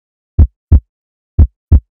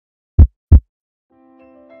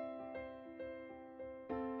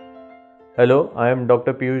Hello, I am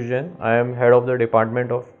Dr. Piyush Jain. I am head of the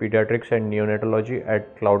Department of Pediatrics and Neonatology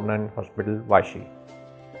at Cloudnine Hospital, Vashi.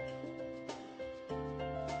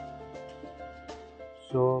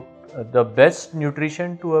 The best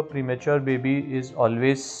nutrition to a premature baby is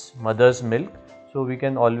always mother's milk. So we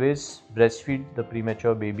can always breastfeed the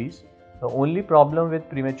premature babies. The only problem with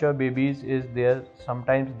premature babies is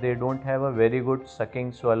sometimes they don't have a very good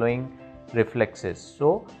sucking swallowing reflexes.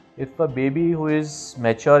 So if a baby who is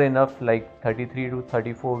mature enough, like 33 to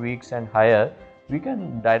 34 weeks and higher, we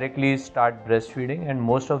can directly start breastfeeding, and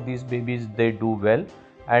most of these babies, they do well,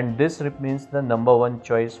 and this remains the number one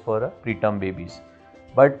choice for a preterm babies.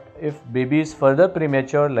 But if baby is further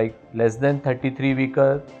premature, like less than 33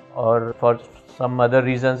 weeker, or for some other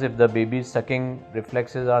reasons if the baby's sucking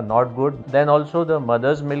reflexes are not good, then also the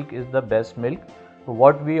mother's milk is the best milk. So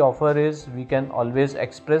what we offer is we can always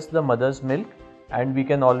express the mother's milk, and we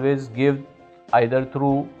can always give either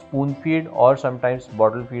through spoon feed or sometimes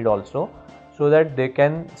bottle feed also, so that they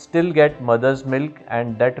can still get mother's milk,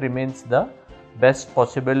 and that remains the best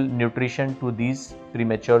possible nutrition to these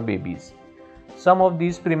premature babies. Some of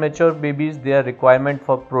these premature babies, their requirement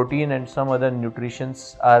for protein and some other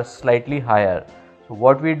nutritions are slightly higher. So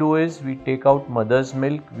what we do is we take out mother's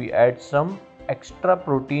milk, we add some extra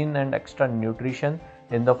protein and extra nutrition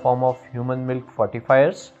in the form of human milk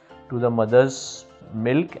fortifiers to the mother's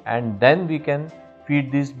milk, and then we can feed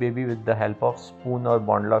this baby with the help of spoon or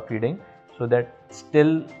bondla feeding, so that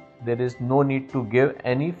still there is no need to give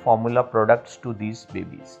any formula products to these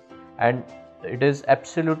babies, and it is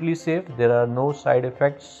absolutely safe. There are no side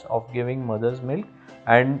effects of giving mother's milk,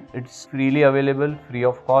 and it's freely available, free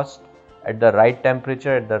of cost, at the right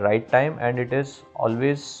temperature at the right time, and it is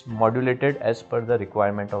always modulated as per the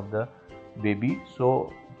requirement of the baby.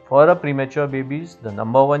 So for a premature babies, the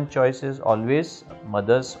number one choice is always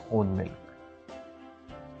mother's own milk.